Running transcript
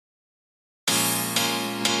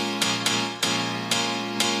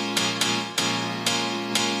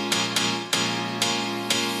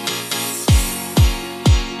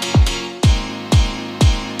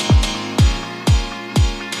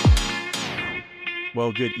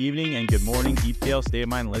Well, good evening and good morning, EPL State of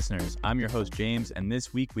Mind listeners. I'm your host, James, and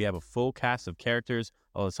this week we have a full cast of characters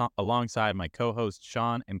alongside my co-hosts,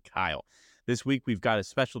 Sean and Kyle. This week we've got a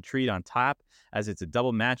special treat on top as it's a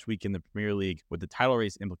double match week in the Premier League with the title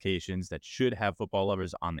race implications that should have football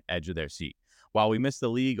lovers on the edge of their seat. While we missed the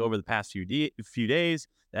league over the past few days,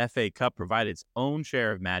 the FA Cup provided its own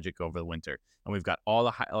share of magic over the winter, and we've got all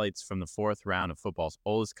the highlights from the fourth round of football's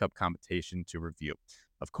oldest cup competition to review.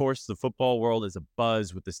 Of course, the football world is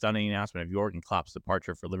abuzz with the stunning announcement of Jurgen Klopp's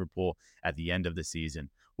departure for Liverpool at the end of the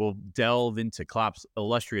season. We'll delve into Klopp's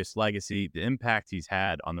illustrious legacy, the impact he's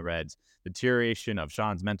had on the Reds, the deterioration of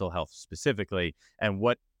Sean's mental health specifically, and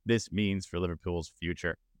what this means for Liverpool's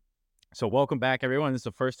future. So welcome back, everyone. This is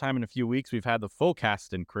the first time in a few weeks we've had the full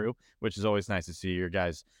cast and crew, which is always nice to see your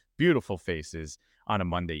guys' beautiful faces on a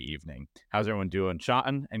Monday evening. How's everyone doing?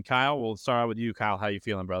 Sean and Kyle, we'll start out with you. Kyle, how you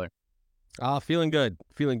feeling, brother? Feeling good.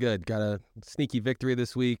 Got a sneaky victory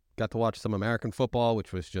this week. Got to watch some American football,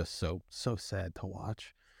 which was just so sad to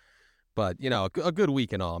watch. But, a good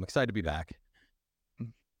week and all. I'm excited to be back.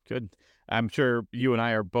 Good. I'm sure you and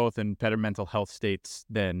I are both in better mental health states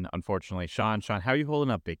than, unfortunately. Sean, how are you holding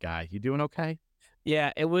up, big guy? You doing okay?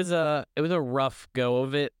 Yeah, it was a rough go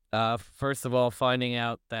of it. First of all, finding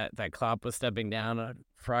out that Klopp was stepping down on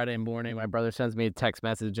Friday morning, my brother sends me a text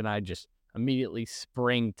message, and I just immediately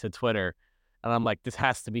spring to Twitter, and I'm like, this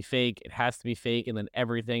has to be fake. It has to be fake. And then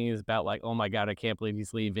everything is about like, oh my God, I can't believe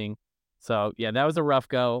he's leaving. So yeah, that was a rough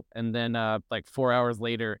go. And then like 4 hours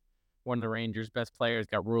later, one of the Rangers' best players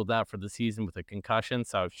got ruled out for the season with a concussion.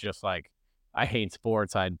 So it's just like, I hate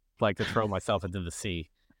sports. I'd like to throw myself into the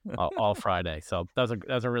sea all Friday. So that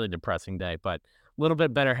was a really depressing day, but a little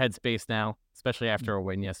bit better headspace now, especially after a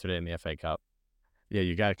win yesterday in the FA Cup. Yeah,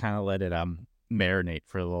 you got to kind of let it marinate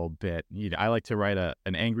for a little bit. I like to write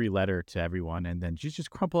an angry letter to everyone and then just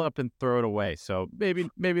crumple it up and throw it away. So maybe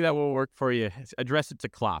that will work for you. Address it to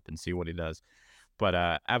Klopp and see what he does.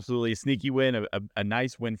 But absolutely a sneaky win, a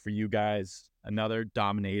nice win for you guys. Another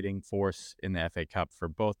dominating force in the FA Cup for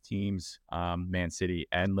both teams, Man City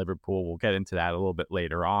and Liverpool. We'll get into that a little bit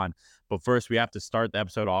later on. But first, we have to start the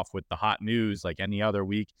episode off with the hot news like any other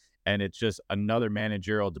week. And it's just another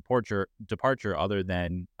managerial departure other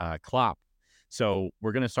than Klopp. So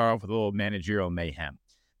we're going to start off with a little managerial mayhem,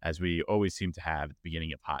 as we always seem to have at the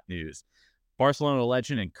beginning of hot news. Barcelona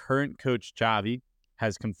legend and current coach Xavi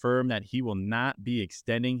has confirmed that he will not be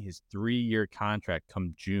extending his 3-year contract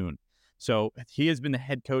come June. So he has been the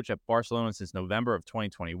head coach at Barcelona since November of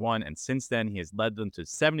 2021, and since then he has led them to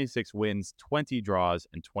 76 wins, 20 draws,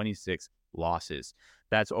 and 26 losses.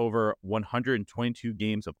 That's over 122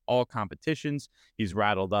 games of all competitions. He's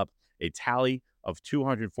rattled up a tally of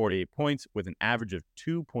 248 points with an average of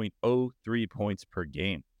 2.03 points per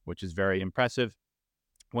game, which is very impressive.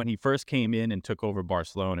 When he first came in and took over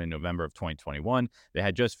Barcelona in November of 2021, they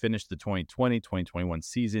had just finished the 2020-2021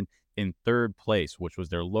 season in third place, which was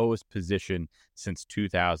their lowest position since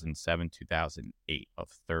 2007-2008 of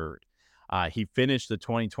third. He finished the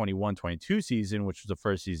 2021-22 season, which was the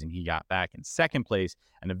first season he got back, in second place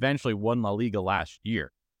and eventually won La Liga last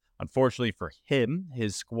year. Unfortunately for him,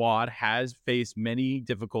 his squad has faced many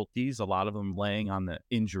difficulties, a lot of them laying on the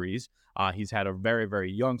injuries. He's had a very,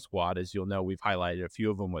 very young squad. As you'll know, we've highlighted a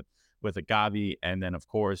few of them with Agavi, and then, of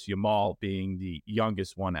course, Yamal being the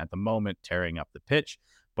youngest one at the moment, tearing up the pitch.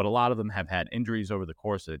 But a lot of them have had injuries over the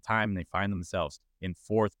course of the time, and they find themselves in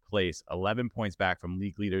fourth place, 11 points back from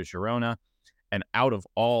league leader Girona, and out of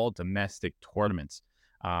all domestic tournaments.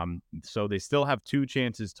 So they still have 2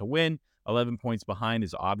 chances to win. 11 points behind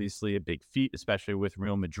is obviously a big feat, especially with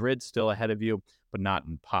Real Madrid still ahead of you, but not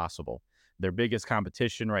impossible. Their biggest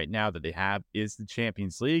competition right now that they have is the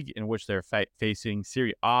Champions League, in which they're facing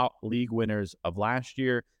Serie A league winners of last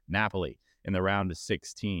year, Napoli, in the round of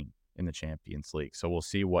 16 in the Champions League. So we'll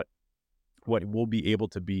see what will be able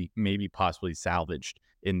to be maybe possibly salvaged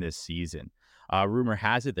in this season. Rumor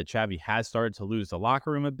has it that Xavi has started to lose the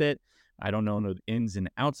locker room a bit. I don't know the ins and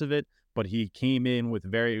outs of it, but he came in with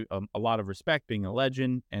a lot of respect, being a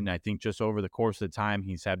legend. And I think just over the course of the time,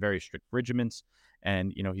 he's had very strict regiments.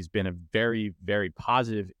 And, he's been a very, very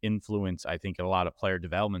positive influence, I think, in a lot of player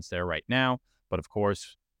developments there right now. But of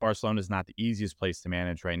course, Barcelona is not the easiest place to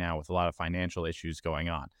manage right now with a lot of financial issues going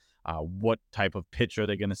on. What type of pitch are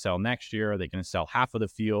they going to sell next year? Are they going to sell half of the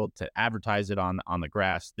field to advertise it on the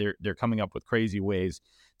grass? They're coming up with crazy ways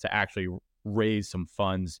to actually raise some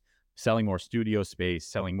funds, selling more studio space,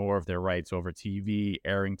 selling more of their rights over TV,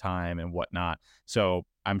 airing time, and whatnot. So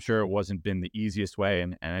I'm sure it wasn't been the easiest way.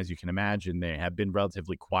 And as you can imagine, they have been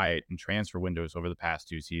relatively quiet in transfer windows over the past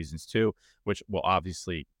 2 seasons too, which will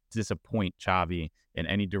obviously disappoint Xavi in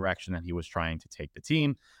any direction that he was trying to take the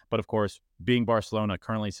team. But of course, being Barcelona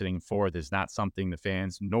currently sitting fourth is not something the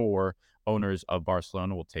fans nor owners of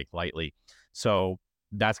Barcelona will take lightly. So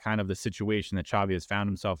that's kind of the situation that Xavi has found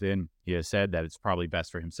himself in. He has said that it's probably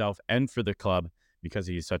best for himself and for the club because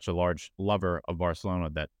he's such a large lover of Barcelona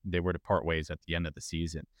that they were to part ways at the end of the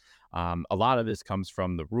season. A lot of this comes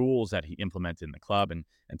from the rules that he implemented in the club, and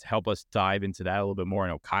to help us dive into that a little bit more, I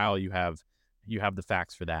know Kyle, you have the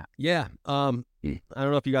facts for that. Yeah. I don't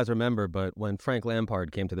know if you guys remember, but when Frank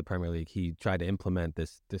Lampard came to the Premier League, he tried to implement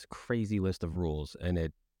this crazy list of rules, and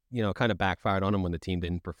it kind of backfired on him when the team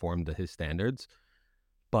didn't perform to his standards.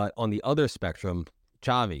 But on the other spectrum,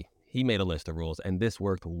 Xavi, he made a list of rules, and this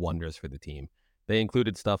worked wonders for the team. They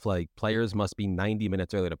included stuff like players must be 90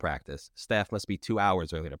 minutes early to practice. Staff must be 2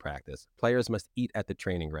 hours early to practice. Players must eat at the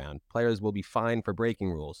training ground. Players will be fined for breaking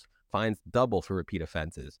rules. Fines double for repeat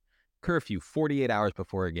offenses. Curfew 48 hours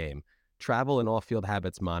before a game. Travel and off-field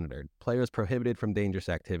habits monitored. Players prohibited from dangerous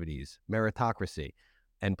activities. Meritocracy.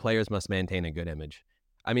 And players must maintain a good image.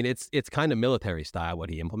 I mean, it's kind of military style what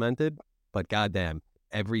he implemented, but goddamn,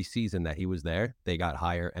 every season that he was there, they got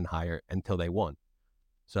higher and higher until they won.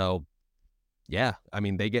 So, yeah, I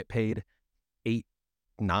mean, they get paid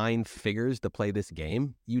 8-9 figures to play this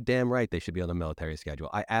game. You damn right they should be on the military schedule.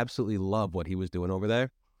 I absolutely love what he was doing over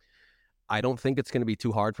there. I don't think it's going to be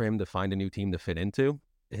too hard for him to find a new team to fit into.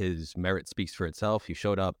 His merit speaks for itself. He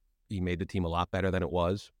showed up, he made the team a lot better than it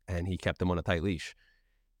was, and he kept them on a tight leash.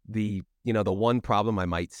 The one problem I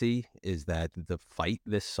might see is that the fight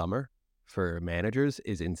this summer for managers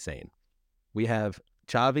is insane. We have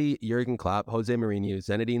Xavi, Jurgen Klopp, Jose Mourinho,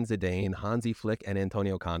 Zinedine Zidane, Hansi Flick, and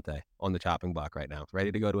Antonio Conte on the chopping block right now,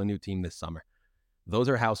 ready to go to a new team this summer. Those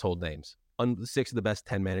are household names. 6 of the best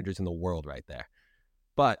 10 managers in the world right there.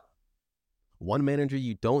 But one manager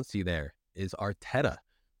you don't see there is Arteta.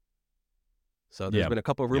 So there's been a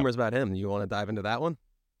couple of rumors about him. You want to dive into that one?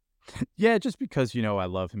 Yeah, just because, I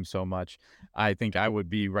love him so much. I think I would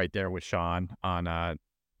be right there with Sean on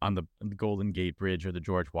the Golden Gate Bridge or the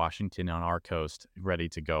George Washington on our coast, ready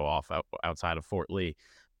to go off outside of Fort Lee.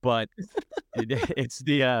 But it's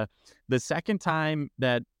the second time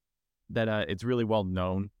that it's really well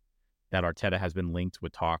known that Arteta has been linked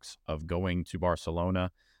with talks of going to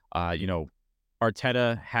Barcelona.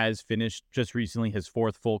 Arteta has finished just recently his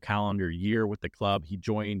 4th full calendar year with the club. He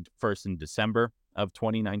joined first in December of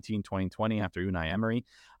 2019-2020 after Unai Emery,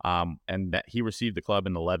 and that he received the club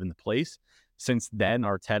in 11th place. Since then,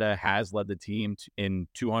 Arteta has led the team in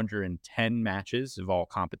 210 matches of all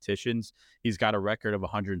competitions. He's got a record of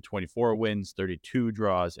 124 wins, 32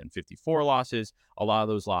 draws, and 54 losses. A lot of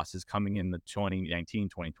those losses coming in the 2019,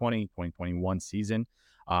 2020, 2021 season,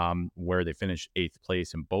 where they finished 8th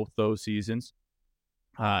place in both those seasons.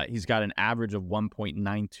 He's got an average of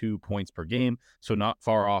 1.92 points per game, so not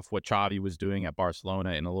far off what Xavi was doing at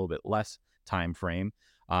Barcelona in a little bit less time frame.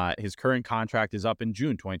 His current contract is up in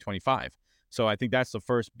June 2025. So I think that's the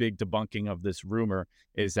first big debunking of this rumor,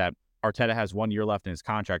 is that Arteta has 1 year left in his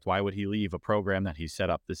contract. Why would he leave a program that he set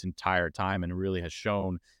up this entire time and really has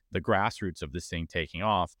shown the grassroots of this thing taking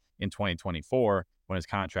off in 2024 when his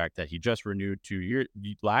contract that he just renewed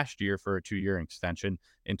last year for a 2-year extension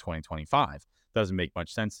in 2025? Doesn't make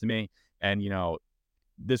much sense to me. And,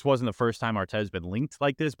 this wasn't the first time Arteta's been linked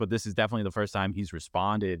like this, but this is definitely the first time he's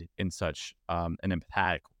responded in such an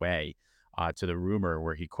emphatic way to the rumor,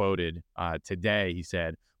 where he quoted today. He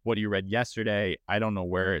said, "What you read yesterday, I don't know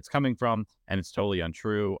where it's coming from, and it's totally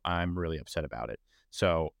untrue. I'm really upset about it."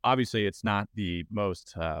 So obviously it's not the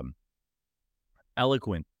most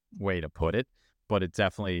eloquent way to put it, but it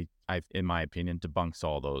definitely, in my opinion, debunks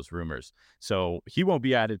all those rumors. So he won't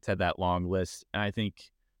be added to that long list. And I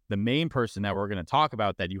think the main person that we're going to talk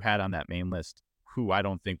about that you had on that main list, who I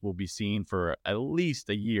don't think will be seen for at least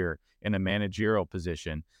a year in a managerial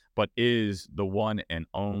position, but is the one and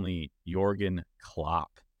only Jurgen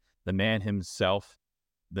Klopp, the man himself,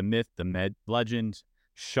 the myth, the legend.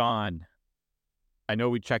 Sean, I know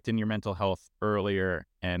we checked in your mental health earlier,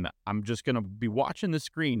 and I'm just going to be watching the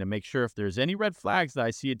screen to make sure if there's any red flags that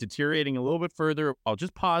I see it deteriorating a little bit further, I'll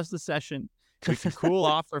just pause the session. We can cool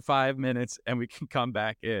off for 5 minutes and we can come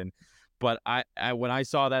back in. But I when I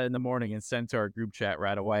saw that in the morning and sent to our group chat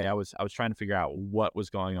right away, I was trying to figure out what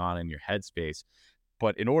was going on in your headspace.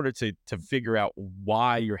 But in order to figure out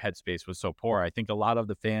why your headspace was so poor, I think a lot of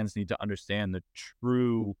the fans need to understand the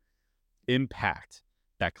true impact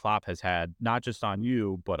that Klopp has had, not just on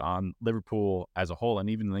you, but on Liverpool as a whole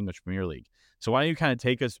and even the English Premier League. So why don't you kind of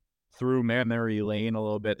take us through memory lane a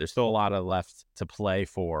little bit? There's still a lot of left to play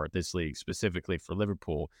for this league, specifically for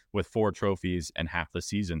Liverpool, with 4 trophies and half the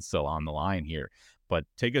season still on the line here. but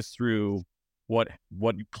take us through what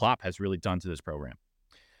Klopp has really done to this program.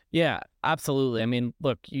 Yeah, absolutely. I mean,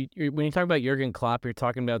 look, when you talk about Jurgen Klopp, you're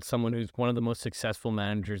talking about someone who's one of the most successful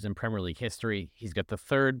managers in Premier League history. He's got the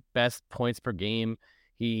third best points per game.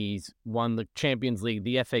 He's won the Champions League,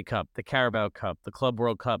 the FA Cup, the Carabao Cup, the Club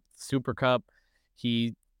World Cup, Super Cup.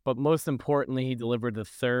 But most importantly, he delivered the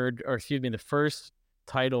first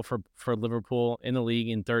title for Liverpool in the league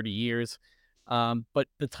in 30 years. But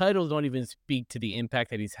the titles don't even speak to the impact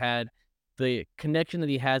that he's had. The connection that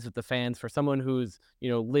he has with the fans, for someone who's,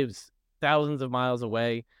 lives thousands of miles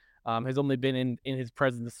away, has only been in his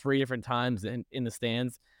presence 3 different times in the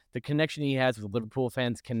stands. The connection he has with Liverpool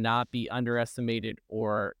fans cannot be underestimated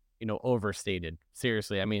or, overstated.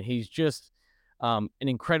 Seriously. I mean, he's just an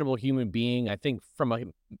incredible human being. I think from a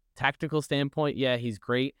tactical standpoint, yeah, he's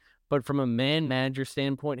great. But from a manager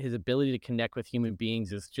standpoint, his ability to connect with human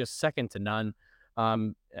beings is just second to none.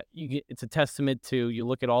 It's a testament to, you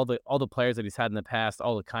look at all the players that he's had in the past,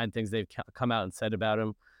 all the kind things they've come out and said about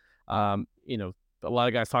him. A lot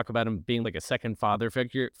of guys talk about him being like a second father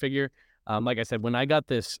figure. Like I said, when I got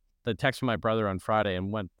the text from my brother on Friday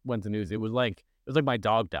and went to news, it was like my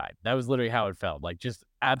dog died. That was literally how it felt. Like, just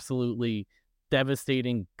absolutely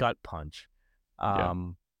devastating gut punch.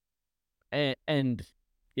 And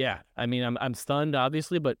yeah, I mean, I'm stunned,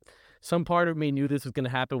 obviously, but some part of me knew this was going to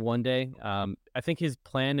happen one day. I think his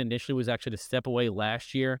plan initially was actually to step away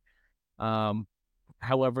last year.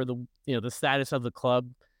 However, the status of the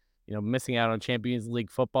club, missing out on Champions League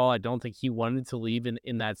football, I don't think he wanted to leave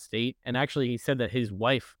in that state. And actually, he said that his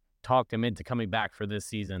wife talked him into coming back for this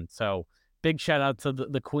season. So big shout out to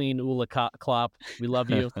the Queen, Ula Klopp. We love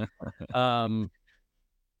you.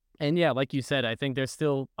 And yeah, like you said, I think there's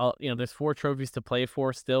still, there's 4 trophies to play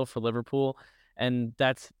for still for Liverpool. And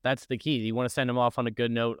that's the key. You want to send them off on a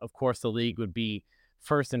good note. Of course, the league would be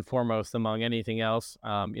first and foremost among anything else.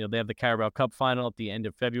 They have the Carabao Cup final at the end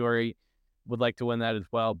of February. Would like to win that as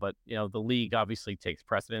well. But, the league obviously takes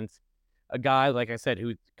precedence. A guy, like I said,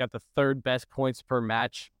 who got the 3rd best points per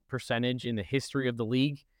match percentage in the history of the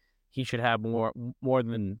league. He should have more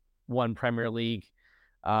than one Premier League.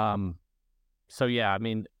 So, yeah, I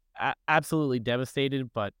mean, absolutely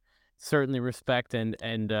devastated, but certainly respect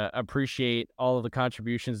and appreciate all of the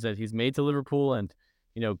contributions that he's made to Liverpool. And,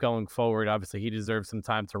 going forward, obviously he deserves some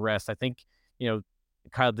time to rest. I think,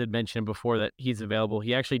 Kyle did mention before that he's available.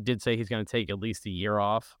 He actually did say he's going to take at least a year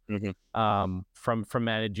off from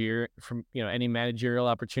any managerial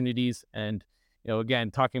opportunities. And, again,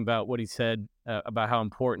 talking about what he said about how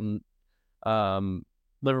important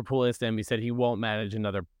Liverpool is to him, he said he won't manage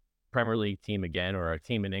another Premier League team again, or a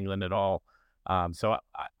team in England at all. So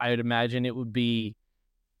I would imagine it would be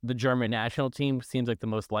the German national team. Seems like the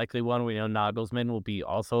most likely one. We know Nagelsmann will be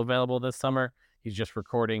also available this summer. He's just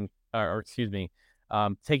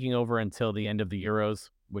taking over until the end of the Euros,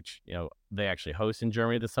 which, they actually host in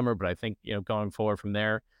Germany this summer. But I think, going forward from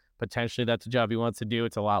there, potentially that's a job he wants to do.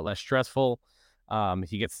 It's a lot less stressful.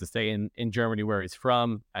 He gets to stay in Germany where he's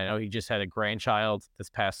from. I know he just had a grandchild this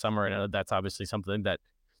past summer, and that's obviously something that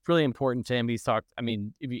it's really important to him. He's talked, I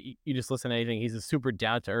mean, if you just listen to anything, he's a super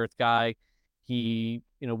down-to-earth guy. He,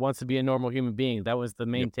 wants to be a normal human being. That was the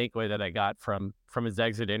main takeaway that I got from his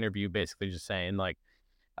exit interview, basically just saying, like,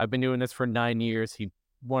 I've been doing this for 9 years. He's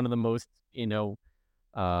one of the most,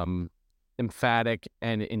 emphatic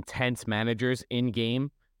and intense managers in game.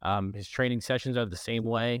 His training sessions are the same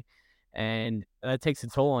way, and that takes a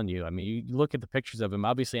toll on you. I mean, you look at the pictures of him.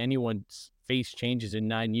 Obviously, anyone's face changes in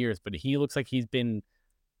 9 years, but he looks like he's been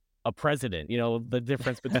a president. The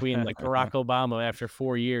difference between like Barack Obama after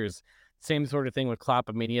 4 years. Same sort of thing with Klopp.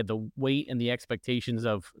 I mean, he had the weight and the expectations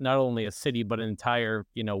of not only a city, but an entire,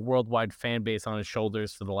 worldwide fan base on his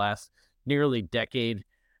shoulders for the last nearly decade.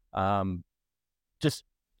 Just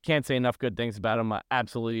can't say enough good things about him. I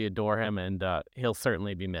absolutely adore him, and he'll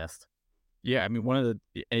certainly be missed. Yeah, I mean,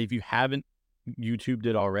 if you haven't YouTubed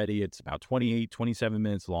it already, it's about 28, 27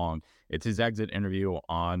 minutes long. It's his exit interview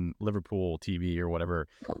on Liverpool TV or whatever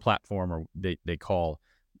platform or they call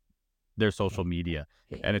their social media.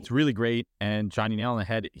 And it's really great. And Johnny nailed on the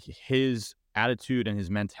head. His attitude and his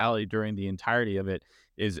mentality during the entirety of it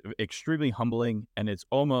is extremely humbling. And it's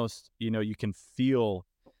almost, you can feel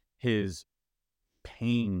his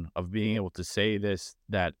pain of being able to say this,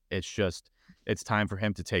 that it's time for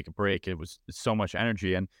him to take a break. It was so much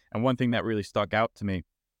energy. And one thing that really stuck out to me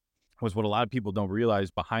was what a lot of people don't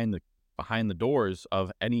realize behind the doors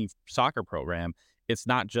of any soccer program. It's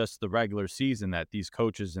not just the regular season that these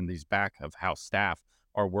coaches and these back of house staff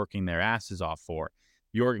are working their asses off for.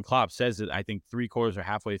 Jurgen Klopp says it, I think 3/4 or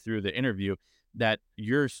halfway through the interview, that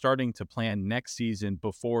you're starting to plan next season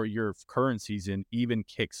before your current season even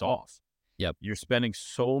kicks off. Yep. You're spending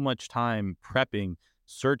so much time prepping,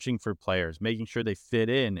 searching for players, making sure they fit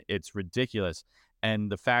in. It's ridiculous.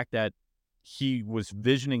 And the fact that he was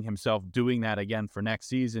visioning himself doing that again for next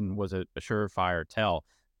season was a surefire tell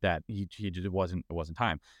that he just it wasn't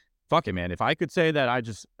time. Fuck it, man. If I could say that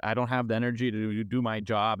I don't have the energy to do my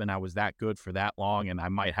job and I was that good for that long and I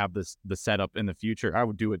might have the setup in the future, I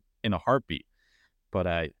would do it in a heartbeat.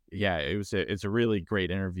 But yeah, it's a really great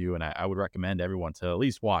interview, and I would recommend everyone to at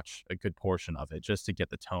least watch a good portion of it just to get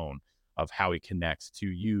the tone of how he connects to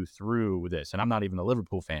you through this. And I'm not even a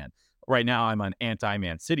Liverpool fan. Right now, I'm an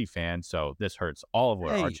anti-Man City fan, so this hurts all of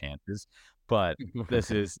our Hey, chances. But this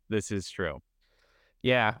is true.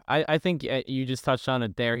 Yeah, I think you just touched on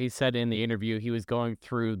it there. He said in the interview he was going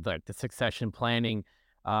through the succession planning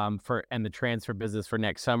for and the transfer business for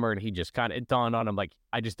next summer, and he just kind of it dawned on him like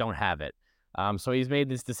I just don't have it. So he's made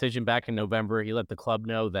this decision back in November. He let the club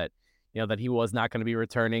know that that he was not going to be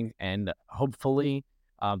returning, and hopefully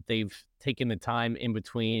they've taken the time in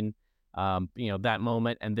between that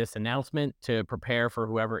moment and this announcement to prepare for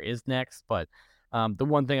whoever is next. But the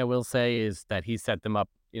one thing I will say is that he set them up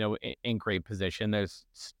in great position. There's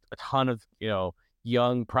a ton of,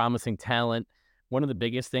 young, promising talent. One of the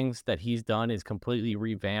biggest things that he's done is completely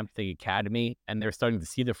revamped the academy, and they're starting to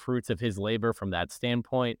see the fruits of his labor from that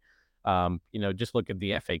standpoint. Just look at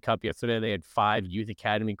the FA Cup yesterday. They had 5 youth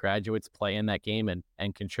academy graduates play in that game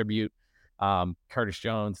and contribute. Curtis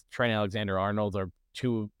Jones, Trent Alexander-Arnold are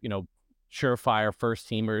 2, surefire first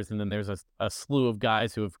teamers, and then there's a slew of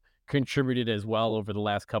guys who have contributed as well over the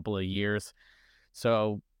last couple of years.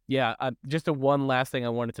 So, yeah, just one last thing I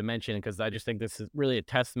wanted to mention, because I just think this is really a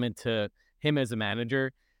testament to him as a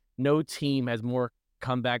manager. No team has more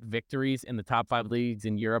comeback victories in the top 5 leagues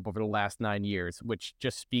in Europe over the last 9 years, which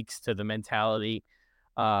just speaks to the mentality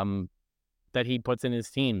that he puts in his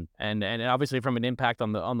team. And obviously from an impact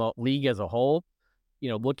on the league as a whole,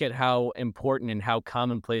 look at how important and how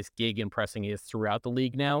commonplace gig and pressing is throughout the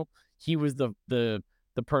league now. He was the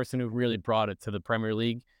person who really brought it to the Premier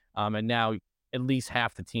League. And now at least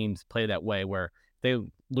half the teams play that way, where they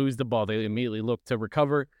lose the ball, they immediately look to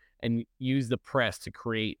recover and use the press to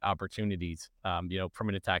create opportunities, from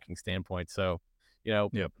an attacking standpoint. So,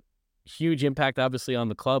 Yep. huge impact obviously on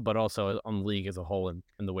the club, but also on the league as a whole and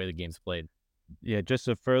the way the game's played. Yeah, just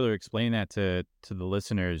to further explain that to the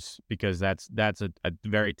listeners, because that's a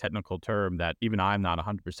very technical term that even I'm not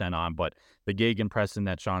 100% on, but the gegenpressing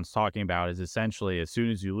that Sean's talking about is essentially as soon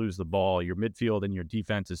as you lose the ball, your midfield and your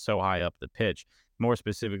defense is so high up the pitch. More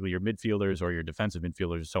specifically, your midfielders or your defensive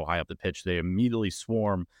midfielders are so high up the pitch, they immediately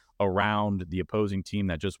swarm around the opposing team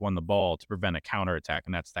that just won the ball to prevent a counterattack.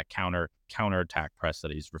 And that's that counterattack press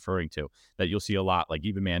that he's referring to, that you'll see a lot. Like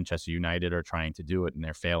even Manchester United are trying to do it, and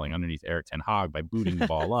they're failing underneath Eric Ten Hag by booting the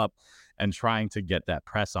ball up and trying to get that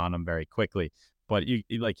press on them very quickly. But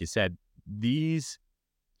like you said, these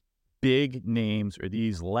big names or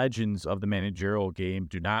these legends of the managerial game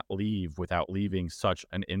do not leave without leaving such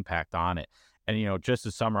an impact on it. And, just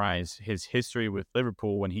to summarize his history with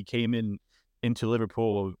Liverpool, when he came into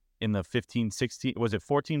Liverpool in the 15-16, was it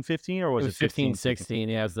 14-15 or was it 15-16?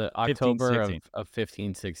 Yeah, it was the October of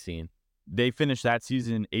 15-16. They finished that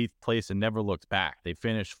season in 8th place and never looked back. They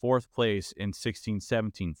finished 4th place in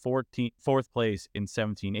 16-17, 4th place in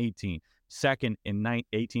 17-18, second in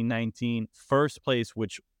 18-19, first place,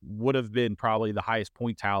 which would have been probably the highest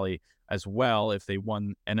point tally as well if they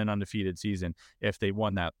won in an undefeated season, if they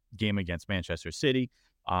won that game against Manchester City.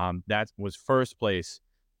 That was first place.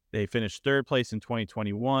 They finished 3rd place in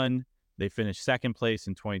 2021. They finished 2nd place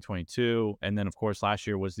in 2022. And then, of course, last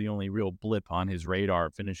year was the only real blip on his radar,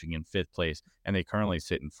 finishing in 5th place. And they currently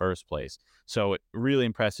sit in 1st place. So really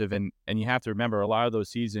impressive. And you have to remember a lot of those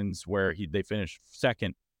seasons where they finished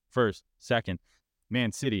 2nd, 1st, 2nd,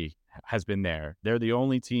 Man City has been there. They're the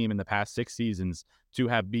only team in the past 6 seasons to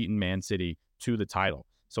have beaten Man City to the title.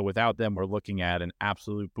 So without them, we're looking at an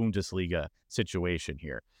absolute Bundesliga situation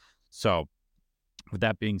here. So with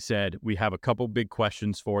that being said, we have a couple big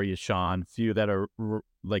questions for you, Sean. Few that are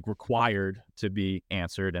required to be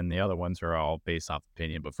answered, and the other ones are all based off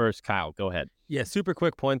opinion. But first, Kyle, go ahead. Yeah, super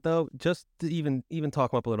quick point though. Just to even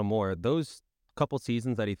talk him up a little more. Those couple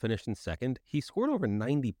seasons that he finished in 2nd, he scored over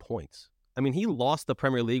 90 points. I mean, he lost the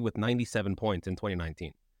Premier League with 97 points in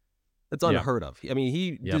 2019. That's unheard of. I mean,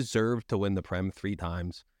 he deserved to win the Prem 3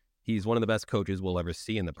 times. He's one of the best coaches we'll ever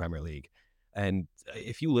see in the Premier League. And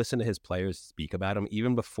if you listen to his players speak about him,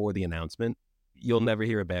 even before the announcement, you'll never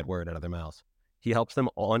hear a bad word out of their mouths. He helps them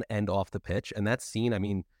on and off the pitch. And that scene, I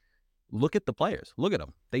mean, look at the players. Look at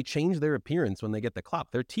them. They change their appearance when they get the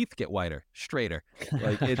Klopp. Their teeth get whiter, straighter.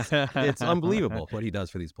 Like it's unbelievable what he does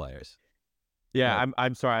for these players. Yeah, But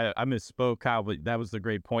I'm sorry, I misspoke, Kyle, but that was the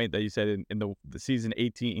great point that you said in the season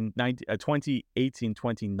 2018,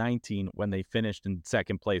 2019, when they finished in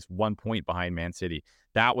second place, 1 point behind Man City.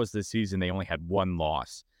 That was the season they only had one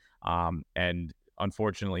loss. And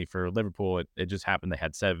unfortunately for Liverpool, it just happened they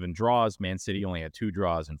had 7 draws. Man City only had 2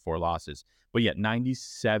 draws and 4 losses. But yet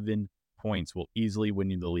 97 points will easily win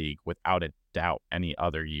you the league without a doubt any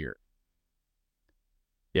other year.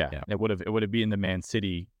 Yeah. It would have been the Man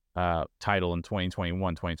City title in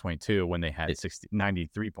 2021, 2022 when they had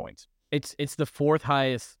 93 points. It's the 4th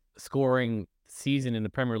highest scoring season in the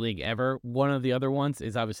Premier League ever. One of the other ones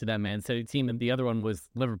is obviously that Man City team, and the other one was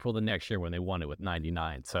Liverpool the next year when they won it with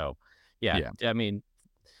 99. So, yeah. I mean,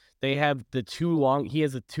 they have he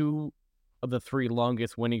has 2 of the 3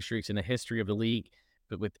 longest winning streaks in the history of the league,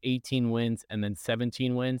 but with 18 wins and then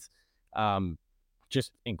 17 wins.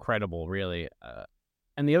 Just incredible, really.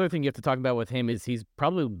 And the other thing you have to talk about with him is he's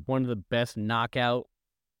probably one of the best knockout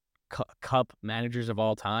cup managers of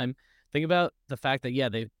all time. Think about the fact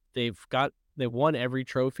that they've won every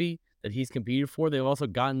trophy that he's competed for. They've also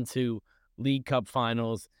gotten to League Cup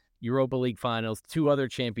finals, Europa League finals, 2 other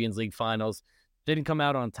Champions League finals. Didn't come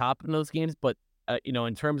out on top in those games, but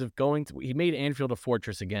in terms of he made Anfield a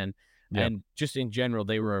fortress again. Yep. And just in general,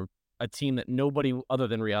 they were a team that nobody other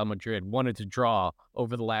than Real Madrid wanted to draw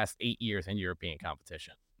over the last 8 years in European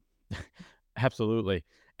competition. Absolutely.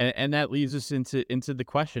 And that leads us into the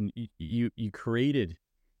question. You created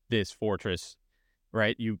this fortress,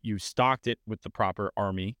 right? You stocked it with the proper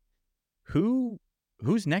army.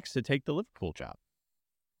 Who's next to take the Liverpool job?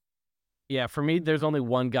 Yeah, for me, there's only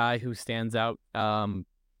one guy who stands out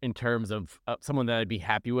in terms of someone that I'd be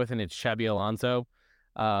happy with, and it's Xabi Alonso.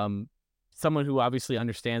 Someone who obviously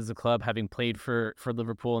understands the club, having played for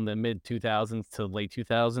Liverpool in the mid-2000s to late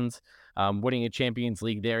 2000s, winning a Champions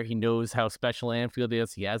League there. He knows how special Anfield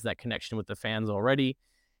is. He has that connection with the fans already.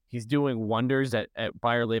 He's doing wonders at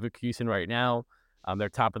Bayer Leverkusen right now. They're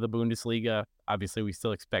top of the Bundesliga. Obviously, we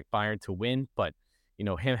still expect Bayern to win, but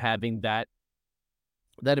him having that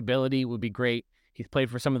ability would be great. He's played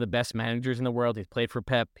for some of the best managers in the world. He's played for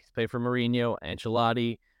Pep. He's played for Mourinho,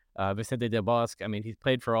 Ancelotti, Vicente Del Bosque. I mean, he's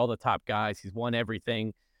played for all the top guys. He's won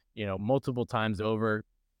everything, multiple times over.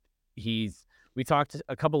 We talked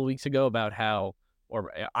a couple of weeks ago about how,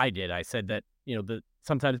 or I said that,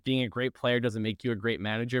 sometimes being a great player doesn't make you a great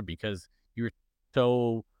manager because you're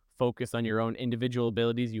so focused on your own individual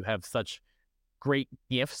abilities. You have such great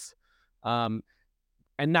gifts. And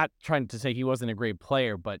not trying to say he wasn't a great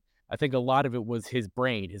player, but I think a lot of it was his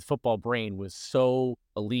brain. His football brain was so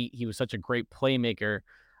elite. He was such a great playmaker.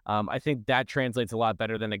 I think that translates a lot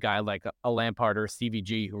better than a guy like a Lampard or a Stevie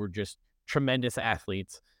G, who were just tremendous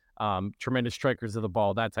athletes, tremendous strikers of the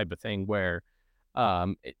ball, that type of thing, where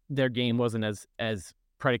their game wasn't as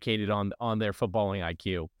predicated on their footballing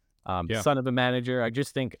IQ. Son of a manager,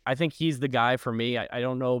 I think he's the guy for me. I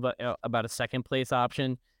don't know about a second place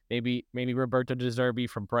option. Maybe Roberto De Zerbi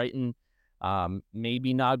from Brighton.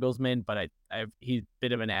 Maybe Nagelsmann, but he's a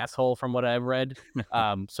bit of an asshole from what I've read.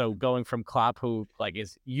 So going from Klopp, who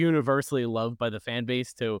is universally loved by the fan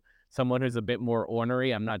base, to someone who's a bit more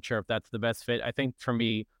ornery, I'm not sure if that's the best fit. I think for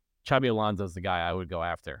me, Xabi Alonso's the guy I would go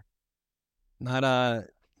after. Not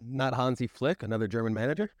Hansi Flick, another German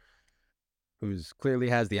manager, who's clearly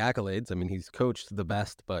has the accolades. I mean, he's coached the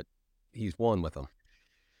best, but he's won with them.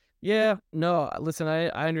 Yeah, no, listen, I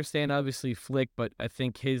understand obviously Flick, but I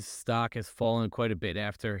think his stock has fallen quite a bit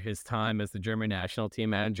after his time as the German national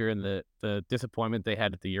team manager and the disappointment they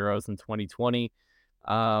had at the Euros in 2020.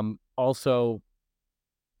 Also,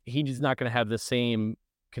 he's not going to have the same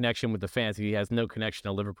connection with the fans. He has no connection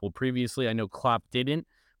to Liverpool previously. I know Klopp didn't,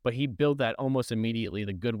 but he built that almost immediately,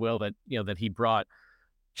 the goodwill that that he brought.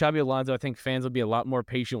 Xabi Alonso, I think fans will be a lot more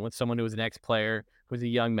patient with someone who is an ex-player, who's a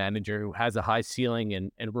young manager, who has a high ceiling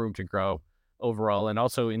and room to grow overall, and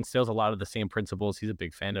also instills a lot of the same principles. He's a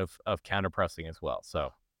big fan of counter-pressing as well.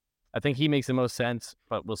 So I think he makes the most sense,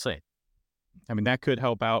 but we'll see. I mean, that could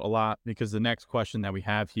help out a lot, because the next question that we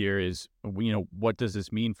have here is, what does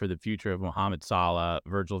this mean for the future of Mohamed Salah,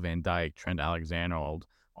 Virgil van Dijk, Trent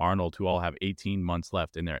Alexander-Arnold, who all have 18 months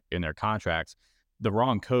left in their contracts? The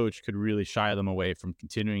wrong coach could really shy them away from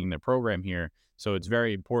continuing their program here. So it's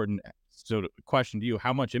very important. So the question to you,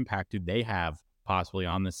 how much impact do they have possibly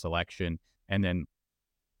on this selection? And then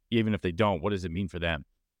even if they don't, what does it mean for them?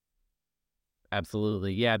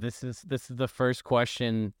 Absolutely. Yeah, this is the first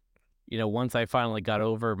question. Once I finally got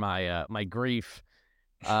over my grief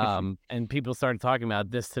And people started talking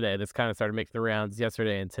about this today. This kind of started making the rounds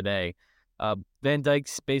yesterday and today. Van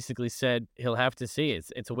Dijk's basically said he'll have to see.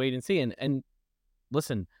 It's a wait and see. And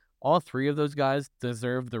listen, all three of those guys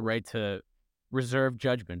deserve the right to reserve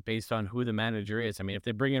judgment based on who the manager is. I mean, if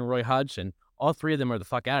they bring in Roy Hodgson, all three of them are the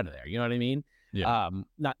fuck out of there. You know what I mean? Yeah.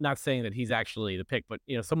 Not saying that he's actually the pick, but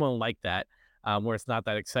someone like that, where it's not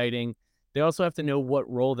that exciting. They also have to know what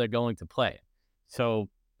role they're going to play. So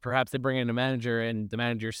perhaps they bring in a manager, and the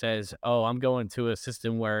manager says, "Oh, I'm going to a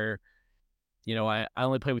system where, I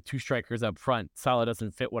only play with two strikers up front. Salah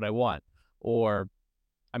doesn't fit what I want." Or,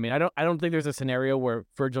 I mean, I don't think there's a scenario where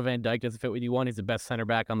Virgil van Dijk doesn't fit what you want. He's the best center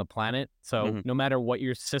back on the planet. So no matter what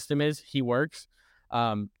your system is, he works.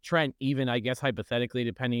 Trent, even, I guess, hypothetically,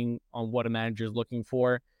 depending on what a manager is looking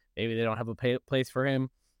for, maybe they don't have a place for him.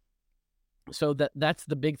 So that's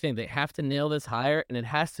the big thing. They have to nail this hire, and it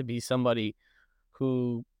has to be somebody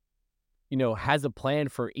who, has a plan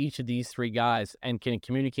for each of these three guys and can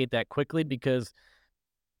communicate that quickly, because,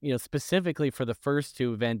 specifically for the first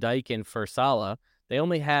two, Van Dijk and for Salah, they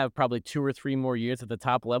only have probably 2 or 3 more years at the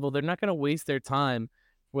top level. They're not going to waste their time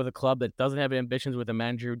with a club that doesn't have ambitions, with a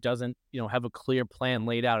manager who doesn't, have a clear plan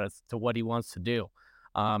laid out as to what he wants to do.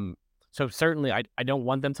 So certainly I don't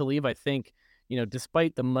want them to leave. I think,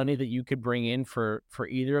 despite the money that you could bring in for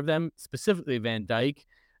either of them, specifically Van Dijk,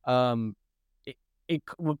 it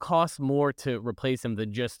would cost more to replace him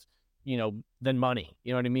than just, than money.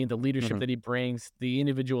 You know what I mean? The leadership that he brings, the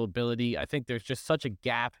individual ability. I think there's just such a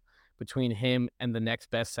gap between him and the next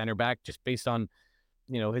best center back, just based on,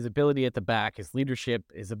 his ability at the back, his leadership,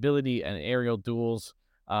 his ability and aerial duels.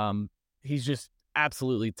 He's just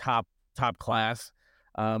absolutely top class.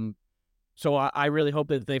 So I really hope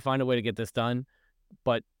that they find a way to get this done.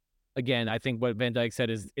 But again, I think what Van Dijk said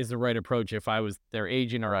is the right approach. If I was their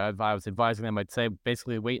agent or if I was advising them, I'd say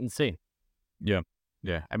basically wait and see. Yeah.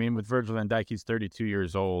 Yeah. I mean, with Virgil van Dijk, he's 32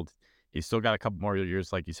 years old. He's still got a couple more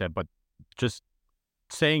years, like you said, but just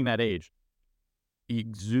saying that age, he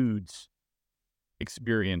exudes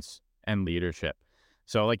experience and leadership.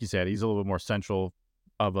 So like you said, he's a little bit more central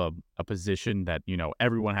of a position that,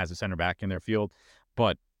 everyone has a center back in their field.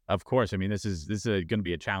 But of course, I mean, this is going to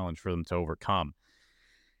be a challenge for them to overcome.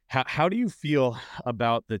 How do you feel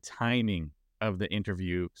about the timing of the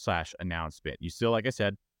interview / announcement? You still, like I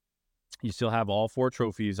said, you still have all 4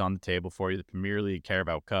 trophies on the table for you: the Premier League,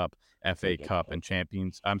 Carabao Cup, FA Cup, and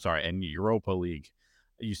and Europa League.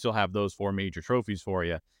 You still have those 4 major trophies for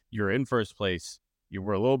you. You're in first place. You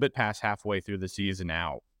were a little bit past halfway through the season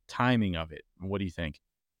now. Timing of it, what do you think?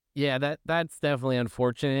 Yeah, that's definitely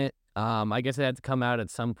unfortunate. I guess it had to come out at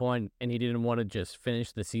some point, and he didn't want to just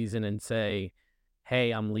finish the season and say,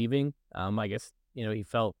 "Hey, I'm leaving." I guess, he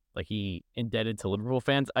felt like he indebted to Liverpool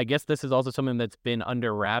fans. I guess this is also something that's been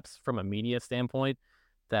under wraps from a media standpoint,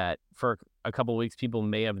 that for a couple of weeks people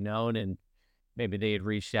may have known, and maybe they had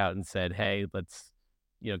reached out and said, "Hey, let's,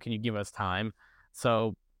 can you give us time?"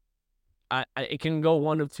 So it can go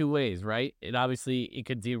one of two ways, right? It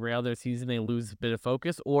could derail their season. They lose a bit of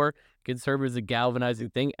focus, or it could serve as a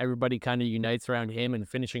galvanizing thing. Everybody kind of unites around him and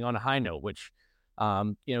finishing on a high note, which,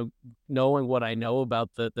 knowing what I know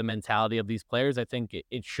about the mentality of these players, I think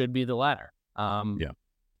it should be the latter. Yeah.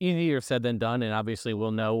 Easier said than done. And obviously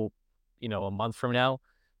we'll know, a month from now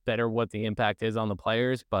better what the impact is on the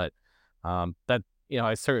players. But that,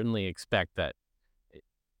 I certainly expect that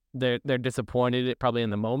they're disappointed probably in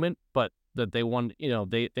the moment, but that they want,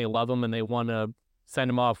 they love him and they want to send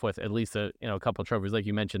him off with at least a couple of trophies. Like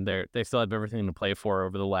you mentioned, they still have everything to play for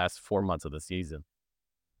over the last 4 months of the season.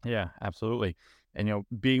 Yeah, absolutely. And,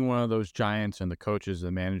 being one of those giants and the coaches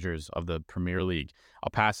and managers of the Premier League, I'll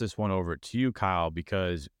pass this one over to you, Kyle,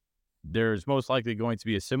 because there's most likely going to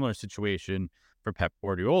be a similar situation for Pep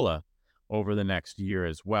Guardiola over the next year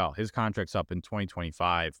as well. His contract's up in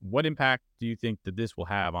 2025. What impact do you think that this will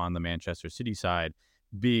have on the Manchester City side,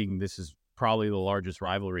 being this is probably the largest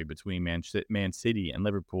rivalry between Man City and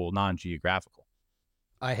Liverpool, non-geographical?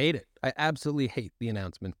 I hate it. I absolutely hate the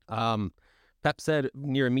announcement. Pep said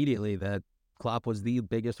near immediately that Klopp was the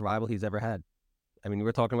biggest rival he's ever had. I mean,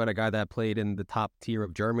 we're talking about a guy that played in the top tier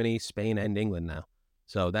of Germany, Spain, and England now.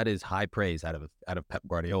 So that is high praise out of Pep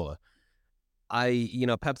Guardiola.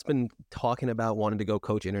 Pep's been talking about wanting to go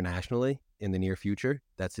coach internationally in the near future.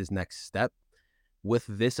 That's his next step. With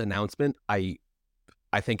this announcement, I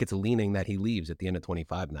think it's leaning that he leaves at the end of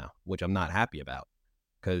 25 now, which I'm not happy about,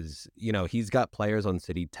 because, he's got players on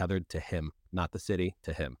City tethered to him, not the City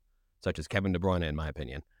to him, such as Kevin De Bruyne, in my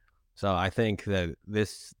opinion. So I think that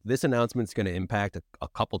this announcement's going to impact a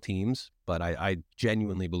couple teams, but I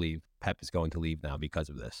genuinely believe Pep is going to leave now because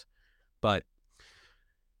of this. But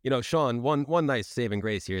Sean, one nice saving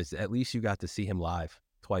grace here is at least you got to see him live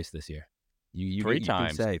twice this year. Three You can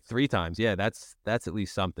times. say 3 times. Yeah, that's at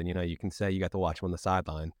least something. You can say you got to watch him on the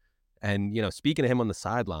sideline. And, speaking of him on the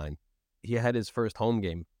sideline, he had his first home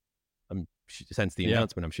game since the Yeah.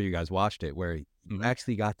 announcement. I'm sure you guys watched it, where you Mhm.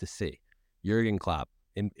 actually got to see Jurgen Klopp.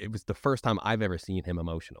 And it was the first time I've ever seen him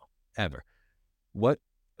emotional, ever.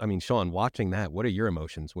 Sean, watching that, what are your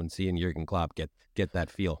emotions when seeing Jurgen Klopp get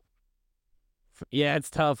that feel? Yeah, it's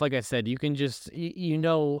tough. Like I said, you can just,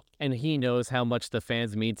 and he knows how much the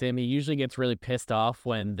fans mean to him. He usually gets really pissed off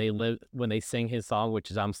when they sing his song, which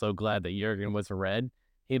is "I'm so glad that Jurgen was a Red."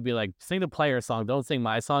 He'd be like, "Sing the player song, don't sing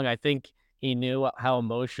my song." I think he knew how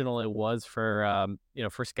emotional it was for,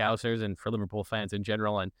 for Scousers and for Liverpool fans in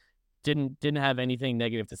general, and didn't have anything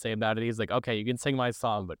negative to say about it. He's like, "Okay, you can sing my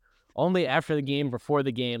song, but only after the game, before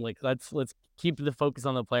the game. Like, let's keep the focus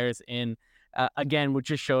on the players." Again, which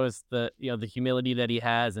just shows the humility that he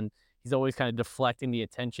has, and he's always kind of deflecting the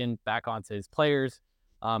attention back onto his players,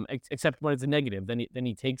 except when it's a negative. Then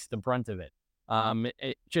he takes the brunt of it.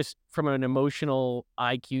 Just from an emotional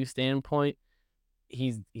IQ standpoint,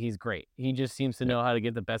 he's great. He just seems to Yeah. know how to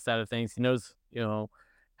get the best out of things. He knows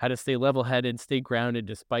how to stay level headed, stay grounded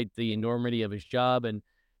despite the enormity of his job. And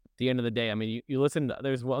at the end of the day, I mean, you listen.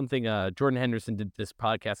 There's one thing. Jordan Henderson did this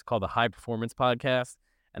podcast called the High Performance Podcast,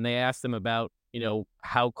 and they asked him about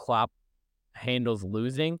how Klopp handles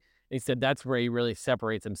losing. And he said that's where he really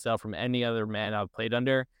separates himself from any other man I've played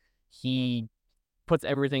under. He puts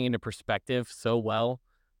everything into perspective so well,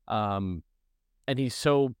 and he's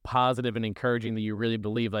so positive and encouraging that you really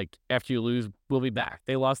believe, like, after you lose, we'll be back.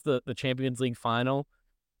 They lost the Champions League final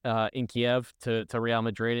in Kiev to Real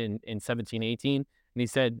Madrid in 17-18, and he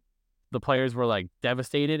said the players were like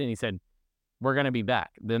devastated, and he said we're going to be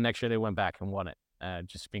back. The next year they went back and won it.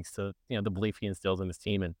 Just speaks to the belief he instills in his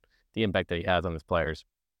team and the impact that he has on his players.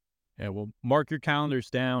 Yeah, well, mark your calendars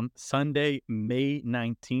down. Sunday, May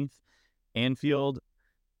 19th, Anfield,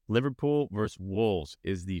 Liverpool versus Wolves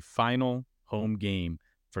is the final home game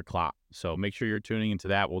for Klopp. So make sure you're tuning into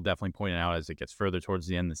that. We'll definitely point it out as it gets further towards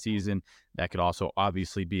the end of the season. That could also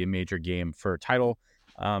obviously be a major game for title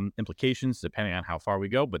implications, depending on how far we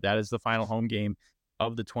go. But that is the final home game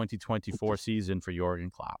of the 2024 season for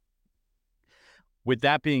Jurgen Klopp. With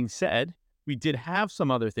that being said, we did have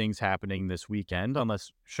some other things happening this weekend,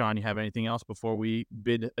 unless, Sean, you have anything else before we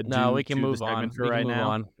bid No, adieu we can to the move on. segment for We can right move now.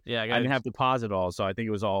 on. Yeah, I didn't have to pause it all, so I think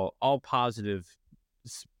it was all positive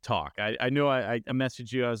talk. I knew I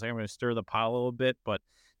messaged you. I was like, I'm going to stir the pot a little bit, but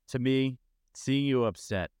to me, seeing you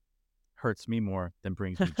upset hurts me more than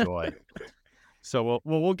brings me joy. So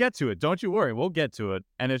we'll get to it. Don't you worry. We'll get to it.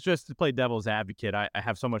 And it's just to play devil's advocate. I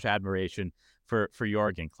have so much admiration for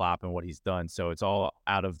Jurgen Klopp and what he's done. So it's all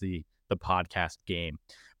out of the podcast game.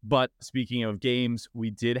 But speaking of games, we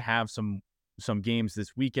did have some games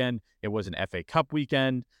this weekend. It was an FA Cup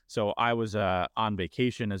weekend. So I was on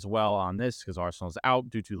vacation as well on this because Arsenal's out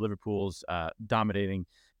due to Liverpool's dominating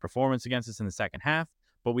performance against us in the second half.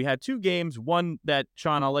 But we had two games, one that,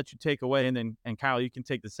 Sean, I'll let you take away, and Kyle, you can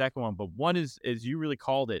take the second one. But one is you really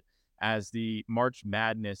called it as the March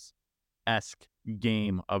Madness-esque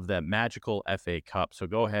game of that magical FA Cup. So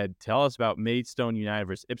go ahead, tell us about Maidstone United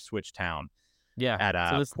versus Ipswich Town at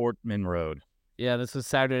Portman Road. Yeah, this was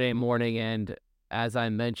Saturday morning, and as I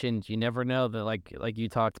mentioned, you never know that, like you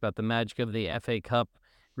talked about, the magic of the FA Cup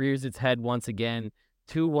rears its head once again.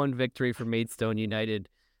 2-1 victory for Maidstone United.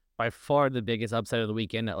 By far the biggest upset of the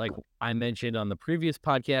weekend. Like I mentioned on the previous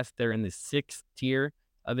podcast, they're in the 6th tier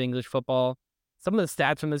of English football. Some of the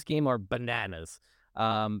stats from this game are bananas.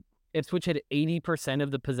 Ipswich had 80%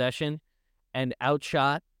 of the possession and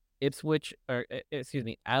outshot Maidstone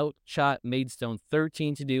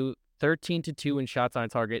 13-2 in shots on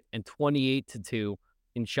target and 28-2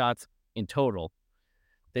 in shots in total.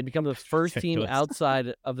 They become the first team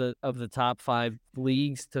outside of the top 5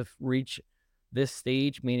 leagues to reach this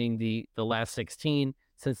stage, meaning the last 16,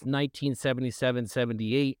 since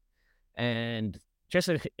 1977-78, and just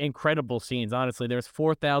incredible scenes. Honestly, there's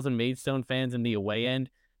 4,000 Maidstone fans in the away end,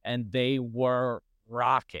 and they were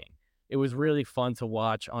rocking. It was really fun to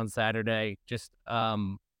watch on Saturday. Just it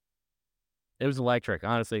was electric.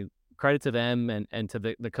 Honestly, credit to them and to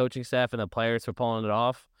the coaching staff and the players for pulling it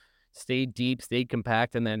off. Stayed deep, stayed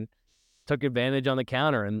compact, and then took advantage on the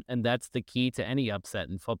counter. And that's the key to any upset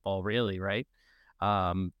in football, really, right?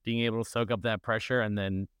 Being able to soak up that pressure and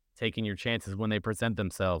then taking your chances when they present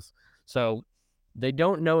themselves. So they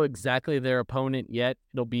don't know exactly their opponent yet.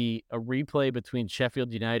 It'll be a replay between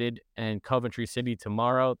Sheffield United and Coventry City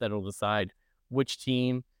tomorrow that'll decide which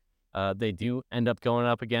team they do end up going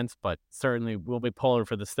up against, but certainly we'll be pulling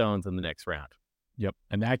for the Stones in the next round. Yep.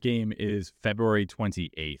 And that game is February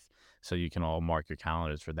 28th. So you can all mark your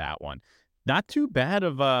calendars for that one. Not too bad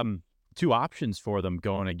of two options for them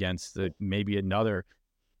going against maybe another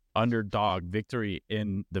underdog victory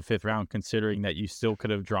in the fifth round, considering that you still could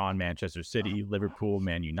have drawn Manchester City, Liverpool,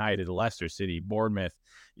 Man United, Leicester City, Bournemouth.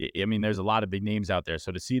 I mean, there's a lot of big names out there.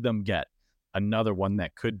 So to see them get another one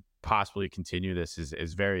that could possibly continue this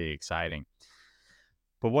is very exciting.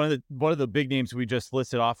 But one of the big names we just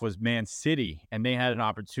listed off was Man City, and they had an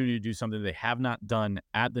opportunity to do something they have not done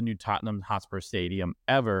at the new Tottenham Hotspur Stadium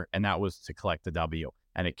ever, and that was to collect the W.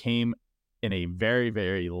 And it came in a very,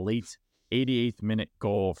 very late 88th minute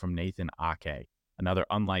goal from Nathan Ake, another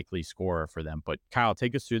unlikely scorer for them. But Kyle,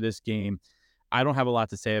 take us through this game. I don't have a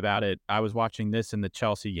lot to say about it. I was watching this in the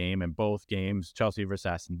Chelsea game, and both games, Chelsea versus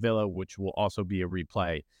Aston Villa, which will also be a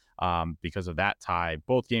replay because of that tie.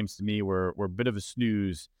 Both games to me were a bit of a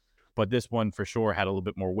snooze, but this one for sure had a little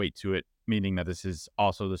bit more weight to it, meaning that this is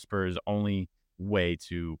also the Spurs' only way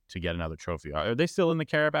to get another trophy. Are they still in the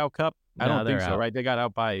Carabao Cup? I don't think so, right? They got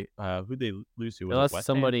out by who'd they lose to? They lost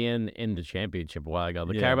somebody in the championship a while ago.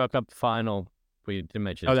 The Carabao Cup final. We didn't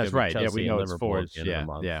mention. Oh, that's right. Chelsea We know it's Liverpool forged.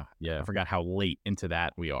 Yeah. I forgot how late into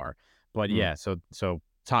that we are. But so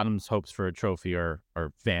Tottenham's hopes for a trophy are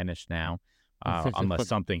vanished now, unless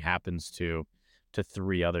something happens to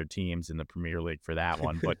three other teams in the Premier League for that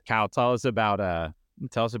one. But Cal, tell us about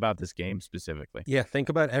this game specifically. Yeah, think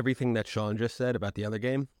about everything that Sean just said about the other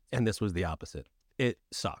game, and this was the opposite. It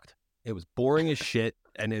sucked. It was boring as shit,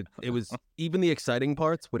 and it was even the exciting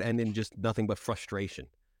parts would end in just nothing but frustration.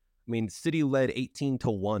 I mean, City led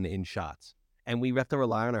 18-1 in shots, and we have to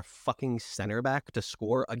rely on our fucking center back to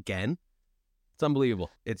score again. It's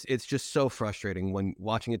unbelievable. It's just so frustrating when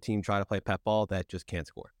watching a team try to play pep ball that just can't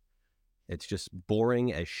score. It's just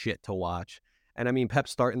boring as shit to watch. And I mean,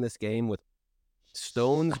 Pep's starting this game with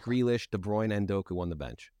Stones, Grealish, De Bruyne, and Doku on the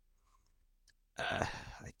bench.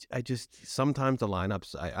 I just, sometimes the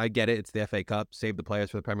lineups, I get it. It's the FA Cup. Save the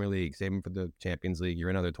players for the Premier League. Save them for the Champions League. You're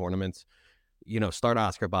in other tournaments. Start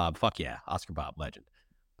Oscar Bob. Fuck yeah, Oscar Bob, legend.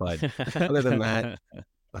 But other than that,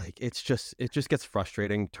 it just gets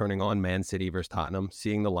frustrating turning on Man City versus Tottenham,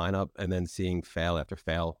 seeing the lineup, and then seeing fail after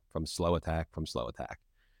fail from slow attack.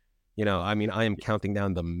 I mean, I am counting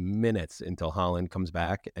down the minutes until Haaland comes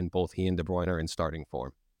back, and both he and De Bruyne are in starting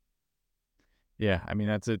form. Yeah, I mean,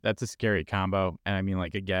 that's a scary combo. And I mean,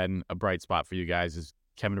 like, again, a bright spot for you guys is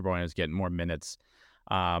Kevin De Bruyne is getting more minutes.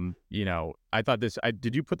 I thought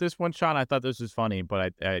did you put this one, Sean? I thought this was funny,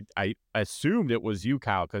 but I assumed it was you,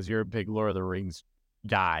 Kyle, because you're a big Lord of the Rings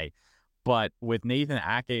guy. But with Nathan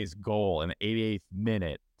Ake's goal in the 88th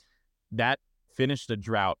minute, that finished a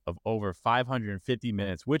drought of over 550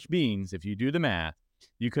 minutes, which means if you do the math,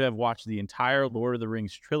 you could have watched the entire Lord of the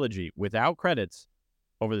Rings trilogy without credits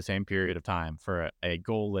over the same period of time for a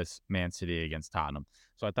goalless Man City against Tottenham.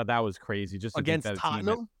 So I thought that was crazy. Just against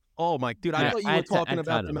Tottenham? Oh my dude! I thought you were talking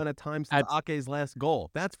about the amount of times since Ake's last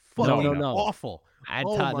goal. That's fucking awful. At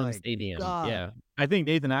Tottenham Stadium. God. Yeah, I think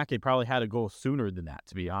Nathan Ake probably had a goal sooner than that.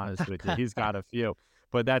 To be honest with you, he's got a few,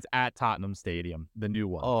 but that's at Tottenham Stadium, the new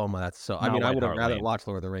one. Oh my, that's so. I mean, I would have rather watched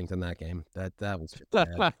Lord of the Rings than that game. That was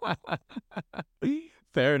bad.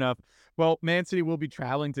 Fair enough. Well, Man City will be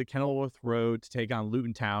traveling to Kenilworth Road to take on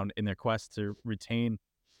Luton Town in their quest to retain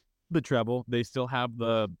the treble. They still have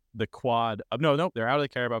the quad. No, they're out of the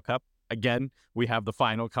Carabao Cup. Again, we have the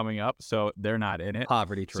final coming up, so they're not in it.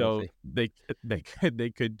 Poverty trophy. So they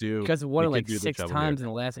could do, because it won it like 6 times in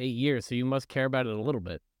the last 8 years. So you must care about it a little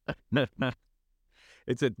bit.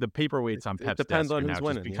 It's the paperweights on Pep's depends on now who's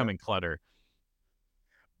winning, just becoming clutter.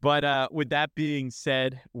 But with that being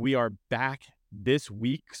said, we are back this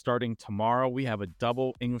week. Starting tomorrow, we have a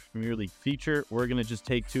double English Premier League feature. We're going to just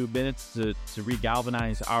take 2 minutes to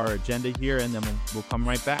regalvanize our agenda here, and then we'll come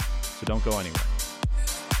right back. So don't go anywhere.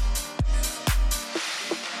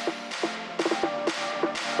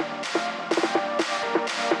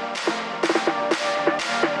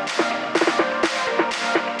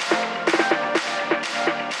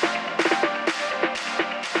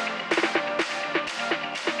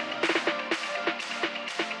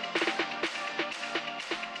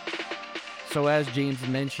 So as James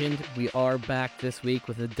mentioned, we are back this week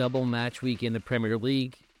with a double match week in the Premier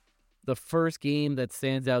League. The first game that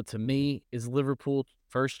stands out to me is Liverpool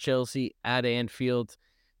versus Chelsea at Anfield.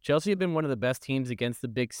 Chelsea have been one of the best teams against the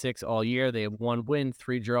Big Six all year. They have 1 win,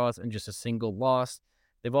 3 draws, and just a single loss.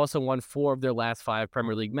 They've also won 4 of their last 5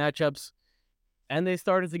 Premier League matchups, and they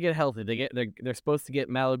started to get healthy. They're supposed to get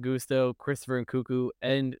Malo Gusto, Christopher Nkunku,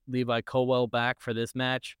 and Levi Colwill back for this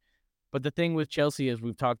match. But the thing with Chelsea, as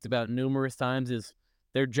we've talked about numerous times, is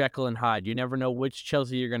they're Jekyll and Hyde. You never know which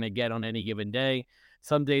Chelsea you're going to get on any given day.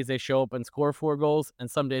 Some days they show up and score 4 goals, and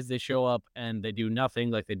some days they show up and they do nothing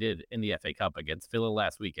like they did in the FA Cup against Villa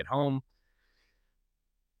last week at home.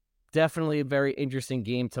 Definitely a very interesting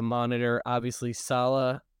game to monitor. Obviously,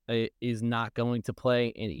 Salah is not going to play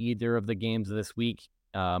in either of the games this week.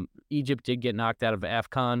 Egypt did get knocked out of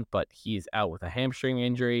AFCON, but he's out with a hamstring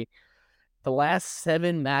injury. The last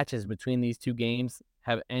 7 matches between these two games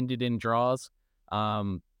have ended in draws,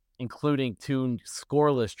 including 2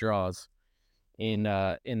 scoreless draws in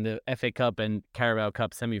the FA Cup and Carabao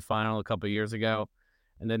Cup semifinal a couple of years ago.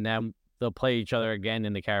 And then now they'll play each other again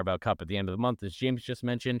in the Carabao Cup at the end of the month, as James just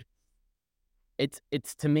mentioned.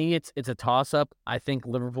 It's to me, it's a toss-up. I think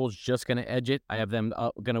Liverpool's just going to edge it. I have them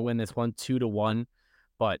going to win this one 2-1,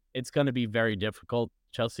 but it's going to be very difficult.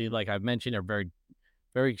 Chelsea, like I've mentioned, are very,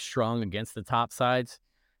 very strong against the top sides.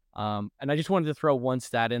 And I just wanted to throw one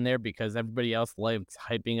stat in there because everybody else likes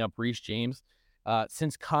hyping up Reece James.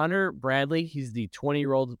 Since Connor Bradley, he's the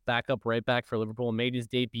 20-year-old backup right back for Liverpool, made his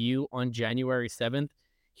debut on January 7th,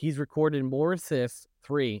 he's recorded more assists,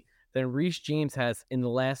 3, than Reece James has in the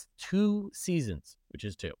last 2 seasons, which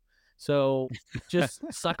is 2. So just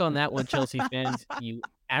suck on that one, Chelsea fans, you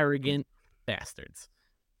arrogant bastards.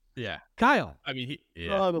 Yeah. Kyle. I mean,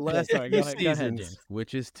 Oh, the last Sorry, two go ahead, seasons, James.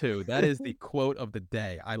 which is 2. That is the quote of the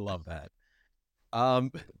day. I love that.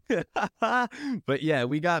 But yeah,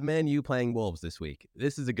 we got Man U playing Wolves this week.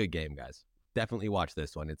 This is a good game, guys. Definitely watch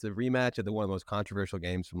this one. It's a rematch of one of the most controversial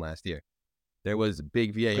games from last year. There was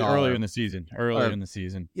big VAR earlier in the season.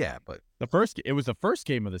 Yeah, but it was the first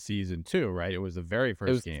game of the season too, right? It was the very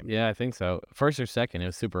first game. Yeah, I think so. First or second. It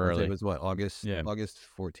was super early. It was what, August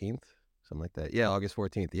 14th, something like that. Yeah, August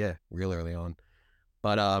 14th. Yeah, real early on.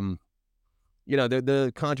 But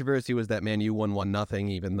the controversy was that Man U won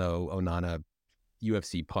 1-0, even though Onana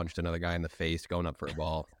UFC punched another guy in the face going up for a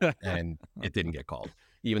ball, and it didn't get called.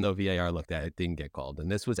 Even though VAR looked at it, didn't get called.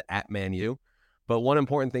 And this was at Man U. But one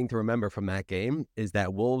important thing to remember from that game is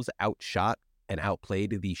that Wolves outshot and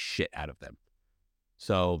outplayed the shit out of them.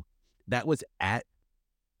 So that was at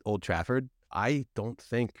Old Trafford. I don't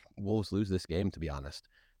think Wolves lose this game, to be honest.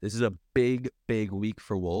 This is a big, big week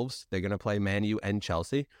for Wolves. They're going to play Man U and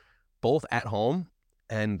Chelsea, both at home,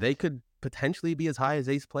 and they could potentially be as high as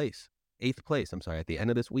 8th place, at the end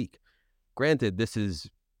of this week. Granted, this is,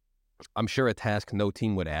 I'm sure, a task no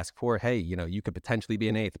team would ask for. Hey, you could potentially be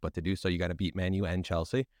an 8th, but to do so, you got to beat Man U and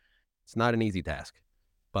Chelsea. It's not an easy task.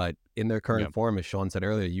 But in their current form, as Sean said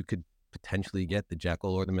earlier, you could potentially get the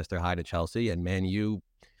Jekyll or the Mr. Hyde at Chelsea, and Man U,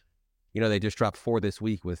 they just dropped 4 this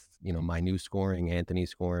week with, Manu scoring, Anthony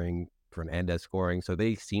scoring, Fernandez scoring. So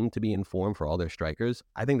they seem to be in form for all their strikers.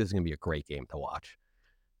 I think this is going to be a great game to watch.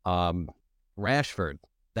 Rashford,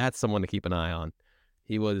 that's someone to keep an eye on.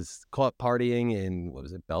 He was caught partying in,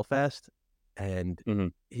 Belfast?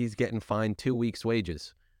 And he's getting fined 2 weeks'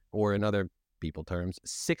 wages, or in other people terms,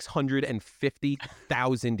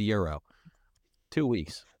 650,000 euro. 2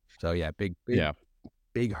 weeks. So yeah, big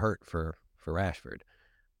hurt for Rashford.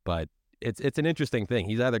 But it's an interesting thing.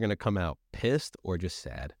 He's either going to come out pissed or just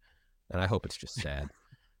sad, and I hope it's just sad.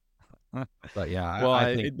 But yeah, well,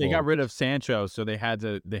 I think they got rid of Sancho, so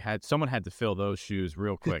someone had to fill those shoes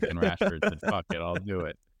real quick, and Rashford said, "Fuck it, I'll do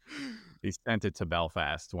it." He sent it to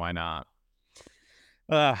Belfast. Why not?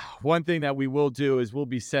 One thing that we will do is we'll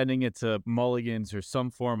be sending it to mulligans or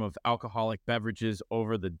some form of alcoholic beverages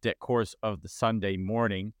over the course of the Sunday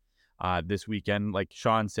morning this weekend. Like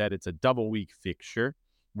Sean said, it's a double week fixture,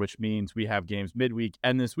 which means we have games midweek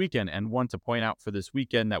and this weekend. And one to point out for this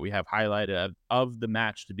weekend that we have highlighted of the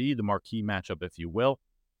match to be the marquee matchup, if you will,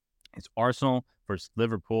 is Arsenal versus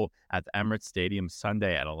Liverpool at the Emirates Stadium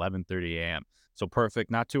Sunday at 11:30 a.m. So perfect,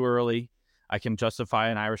 not too early. I can justify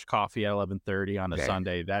an Irish coffee at 11:30 on a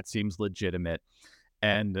Sunday. That seems legitimate.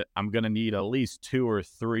 And I'm going to need at least 2 or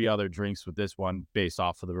 3 other drinks with this one based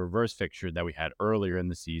off of the reverse fixture that we had earlier in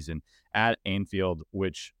the season at Anfield,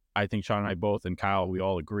 which I think Sean and I both, and Kyle, we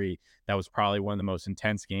all agree, that was probably one of the most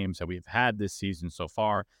intense games that we've had this season so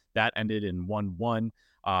far. That ended in 1-1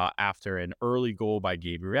 after an early goal by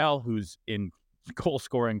Gabriel, who's in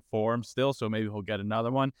goal-scoring form still, so maybe he'll get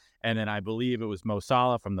another one. And then I believe it was Mo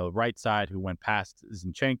Salah from the right side who went past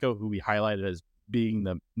Zinchenko, who we highlighted as being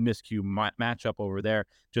the miscue matchup over there,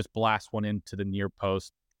 just blast one into the near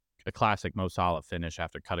post. A classic Mo Salah finish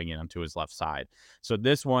after cutting in onto his left side. So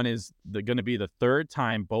this one is going to be the 3rd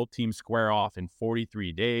time both teams square off in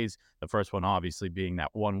 43 days. The first one obviously being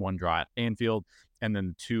that 1-1 draw at Anfield, and then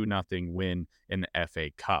the 2-0 win in the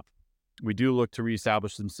FA Cup. We do look to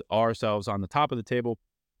reestablish ourselves on the top of the table,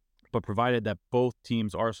 But provided that both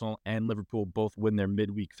teams, Arsenal and Liverpool, both win their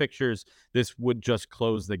midweek fixtures, this would just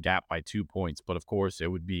close the gap by 2 points. But of course, it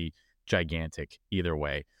would be gigantic either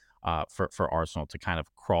way for Arsenal to kind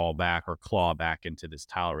of crawl back or claw back into this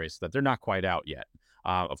title race that they're not quite out yet.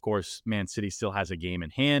 Of course, Man City still has a game in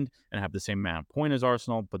hand and have the same amount of point as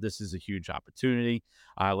Arsenal, but this is a huge opportunity.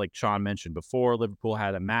 Like Sean mentioned before, Liverpool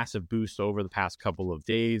had a massive boost over the past couple of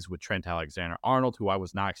days with Trent Alexander-Arnold, who I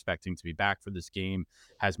was not expecting to be back for this game,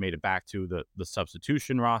 has made it back to the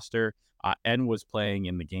substitution roster and was playing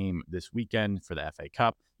in the game this weekend for the FA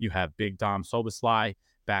Cup. You have Big Dom Szoboszlai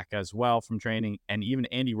back as well from training, and even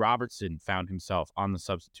Andy Robertson found himself on the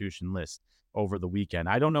substitution list over the weekend.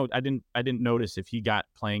 I don't know. I didn't notice if he got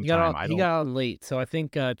playing time. He got on late, so I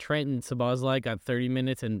think Trent and Szoboszlai got 30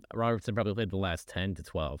 minutes, and Robertson probably played the last 10 to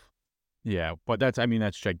 12. Yeah, but that's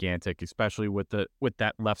gigantic, especially with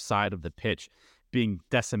that left side of the pitch being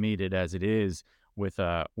decimated as it is with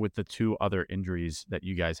the two other injuries that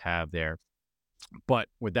you guys have there. But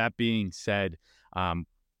with that being said,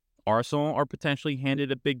 Arsenal are potentially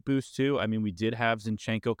handed a big boost too. I mean, we did have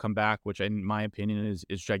Zinchenko come back, which in my opinion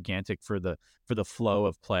is gigantic for the flow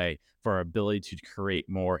of play, for our ability to create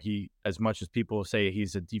more. He, as much as people say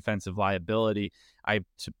he's a defensive liability, I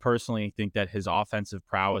personally think that his offensive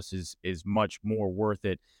prowess is much more worth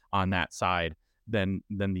it on that side than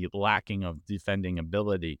the lacking of defending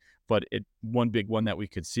ability. But one big one that we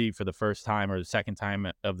could see for the first time or the second time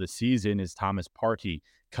of the season is Thomas Partey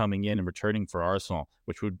coming in and returning for Arsenal,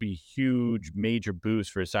 which would be huge, major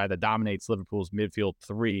boost for a side that dominates Liverpool's midfield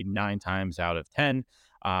 9 times out of 10.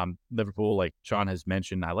 Liverpool, like Sean has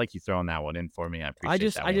mentioned, I like you throwing that one in for me. I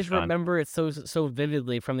appreciate that. I just remember it so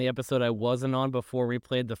vividly from the episode I wasn't on before we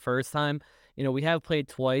played the first time. You know, we have played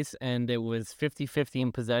twice, and it was 50-50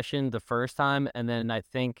 in possession the first time, and then I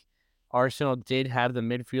think Arsenal did have the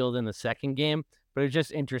midfield in the second game, but it's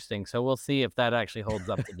just interesting. So we'll see if that actually holds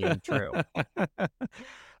up to being true.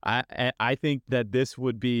 I think that this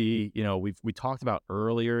would be, we talked about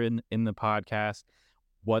earlier in the podcast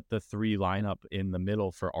what the three lineup in the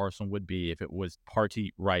middle for Arsenal would be if it was Partey,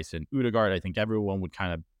 Rice, and Ødegaard. I think everyone would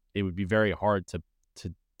it would be very hard to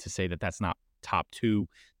say that that's not top 2,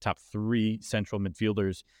 top 3 central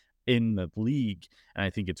midfielders in the league. And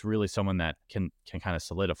I think it's really someone that can kind of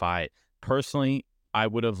solidify it. Personally, I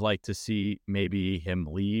would have liked to see maybe him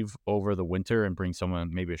leave over the winter and bring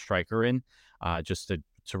someone, maybe a striker in, just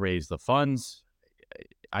to raise the funds.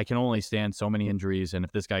 I can only stand so many injuries, and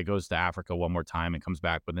if this guy goes to Africa one more time and comes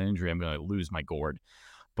back with an injury, I'm going to lose my gourd.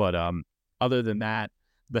 But other than that,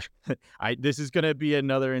 this is going to be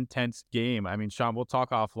another intense game. I mean, Sean, we'll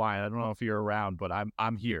talk offline. I don't know if you're around, but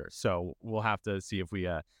I'm here, so we'll have to see if we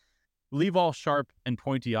leave all sharp and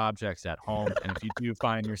pointy objects at home, and if you do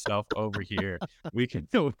find yourself over here, we can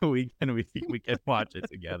watch it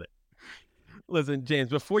together. Listen, James,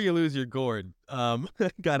 before you lose your gourd,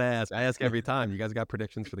 gotta ask. I ask every time. You guys got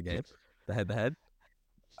predictions for the game? The head-to-head?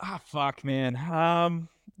 Fuck, man.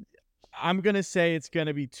 I'm gonna say it's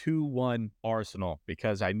gonna be 2-1 Arsenal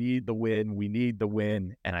because I need the win. We need the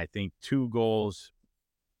win, and I think 2 goals.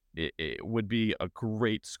 It would be a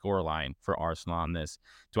great scoreline for Arsenal on this.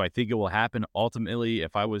 Do I think it will happen? Ultimately,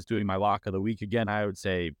 if I was doing my lock of the week again, I would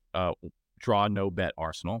say draw, no bet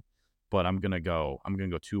Arsenal. But I'm gonna go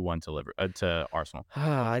 2-1 to Arsenal.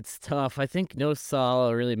 It's tough. I think no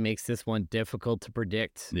Salah really makes this one difficult to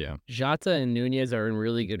predict. Yeah. Jota and Nunez are in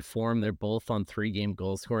really good form. They're both on 3-game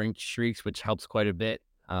goal scoring streaks, which helps quite a bit.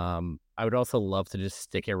 I would also love to just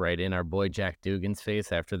stick it right in our boy Jack Dugan's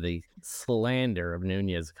face after the slander of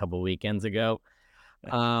Nunez a couple weekends ago.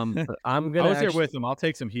 But I'm gonna. I was there with him. I'll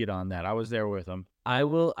take some heat on that. I was there with him. I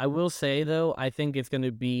will say though, I think it's going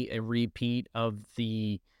to be a repeat of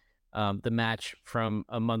the match from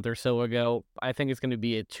a month or so ago. I think it's going to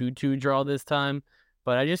be a 2-2 draw this time,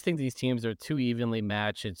 but I just think these teams are too evenly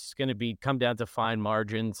matched. It's going to come down to fine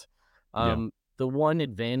margins. The one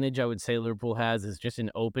advantage I would say Liverpool has is just in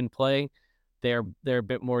open play. They're a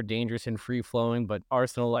bit more dangerous and free flowing, but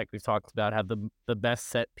Arsenal, like we've talked about, have the best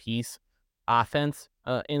set piece offense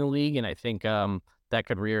in the league, and I think that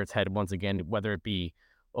could rear its head once again, whether it be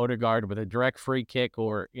Ødegaard with a direct free kick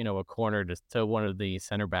or a corner to one of the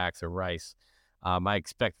center backs or Rice. I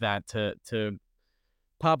expect that to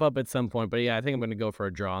pop up at some point, but yeah, I think I'm going to go for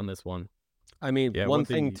a draw on this one. I mean, one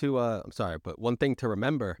thing to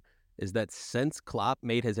remember is that since Klopp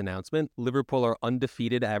made his announcement, Liverpool are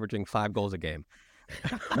undefeated, averaging 5 goals a game.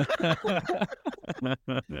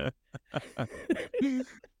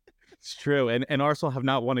 It's true, and Arsenal have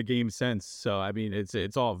not won a game since. So I mean,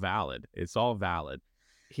 it's all valid. It's all valid.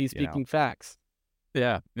 He's speaking facts.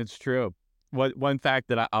 Yeah, it's true. one fact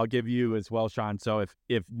that I'll give you as well, Sean. So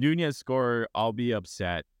if Nunez score, I'll be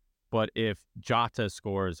upset. But if Jota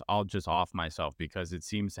scores, I'll just off myself because it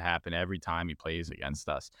seems to happen every time he plays against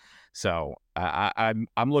us. So I'm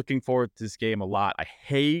looking forward to this game a lot. I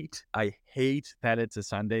hate that it's a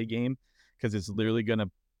Sunday game because it's literally gonna,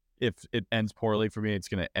 if it ends poorly for me, it's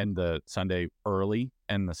gonna end the Sunday early,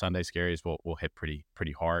 and the Sunday scaries will hit pretty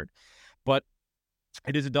hard. But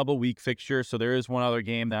it is a double week fixture, so there is one other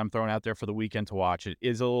game that I'm throwing out there for the weekend to watch. It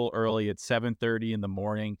is a little early. It's 7:30 in the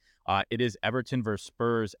morning. It is Everton versus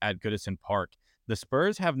Spurs at Goodison Park. The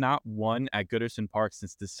Spurs have not won at Goodison Park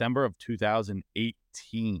since December of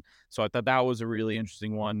 2018. So I thought that was a really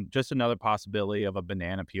interesting one. Just another possibility of a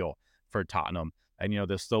banana peel for Tottenham. And,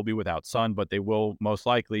 they'll still be without Son, but they will most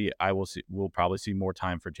likely, we'll probably see more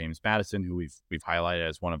time for James Maddison, who we've highlighted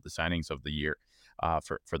as one of the signings of the year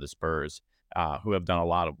for the Spurs. Who have done a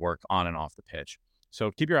lot of work on and off the pitch.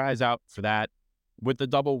 So keep your eyes out for that. With the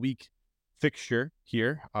double week fixture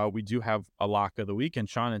here, we do have a lock of the week. And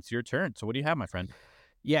Sean, it's your turn. So what do you have, my friend?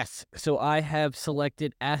 Yes. So I have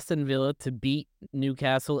selected Aston Villa to beat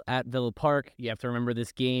Newcastle at Villa Park. You have to remember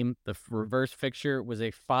this game. The reverse fixture was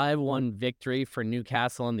a 5-1 victory for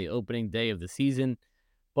Newcastle on the opening day of the season.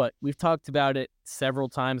 But we've talked about it several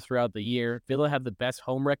times throughout the year. Villa have the best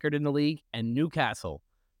home record in the league, and Newcastle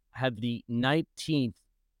had the 19th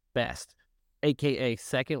best, aka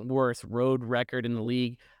second worst road record in the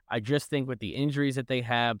league. I just think with the injuries that they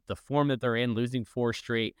have, the form that they're in, losing 4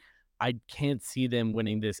 straight, I can't see them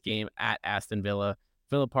winning this game at Aston Villa.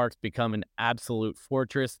 Villa Park's become an absolute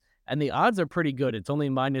fortress, and the odds are pretty good. It's only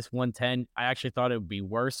 -110. I actually thought it would be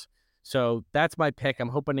worse. So that's my pick. I'm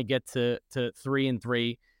hoping to get to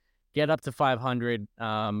 3-3, get up to 500.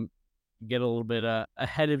 Get a little bit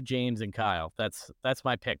ahead of James and Kyle. That's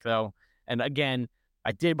my pick, though. And again,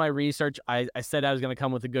 I did my research. I said I was going to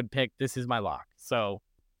come with a good pick. This is my lock. So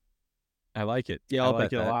I like it. Yeah, I'll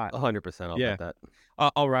bet it a lot. 100%. I'll bet that.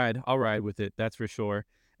 I'll ride with it. That's for sure.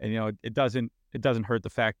 And it doesn't hurt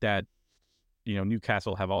the fact that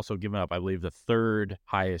Newcastle have also given up, I believe, the 3rd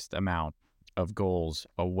highest amount of goals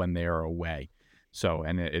when they are away. So,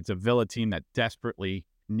 and it's a Villa team that desperately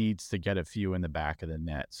needs to get a few in the back of the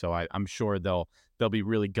net. So I'm sure they'll be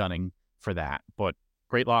really gunning for that. But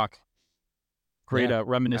great lock. Great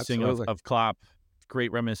reminiscing of Klopp. Great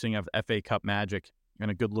reminiscing of FA Cup magic, and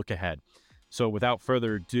a good look ahead. So without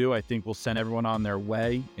further ado, I think we'll send everyone on their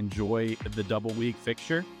way. Enjoy the double week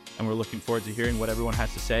fixture, and we're looking forward to hearing what everyone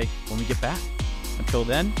has to say when we get back. Until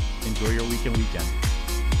then, enjoy your weekend.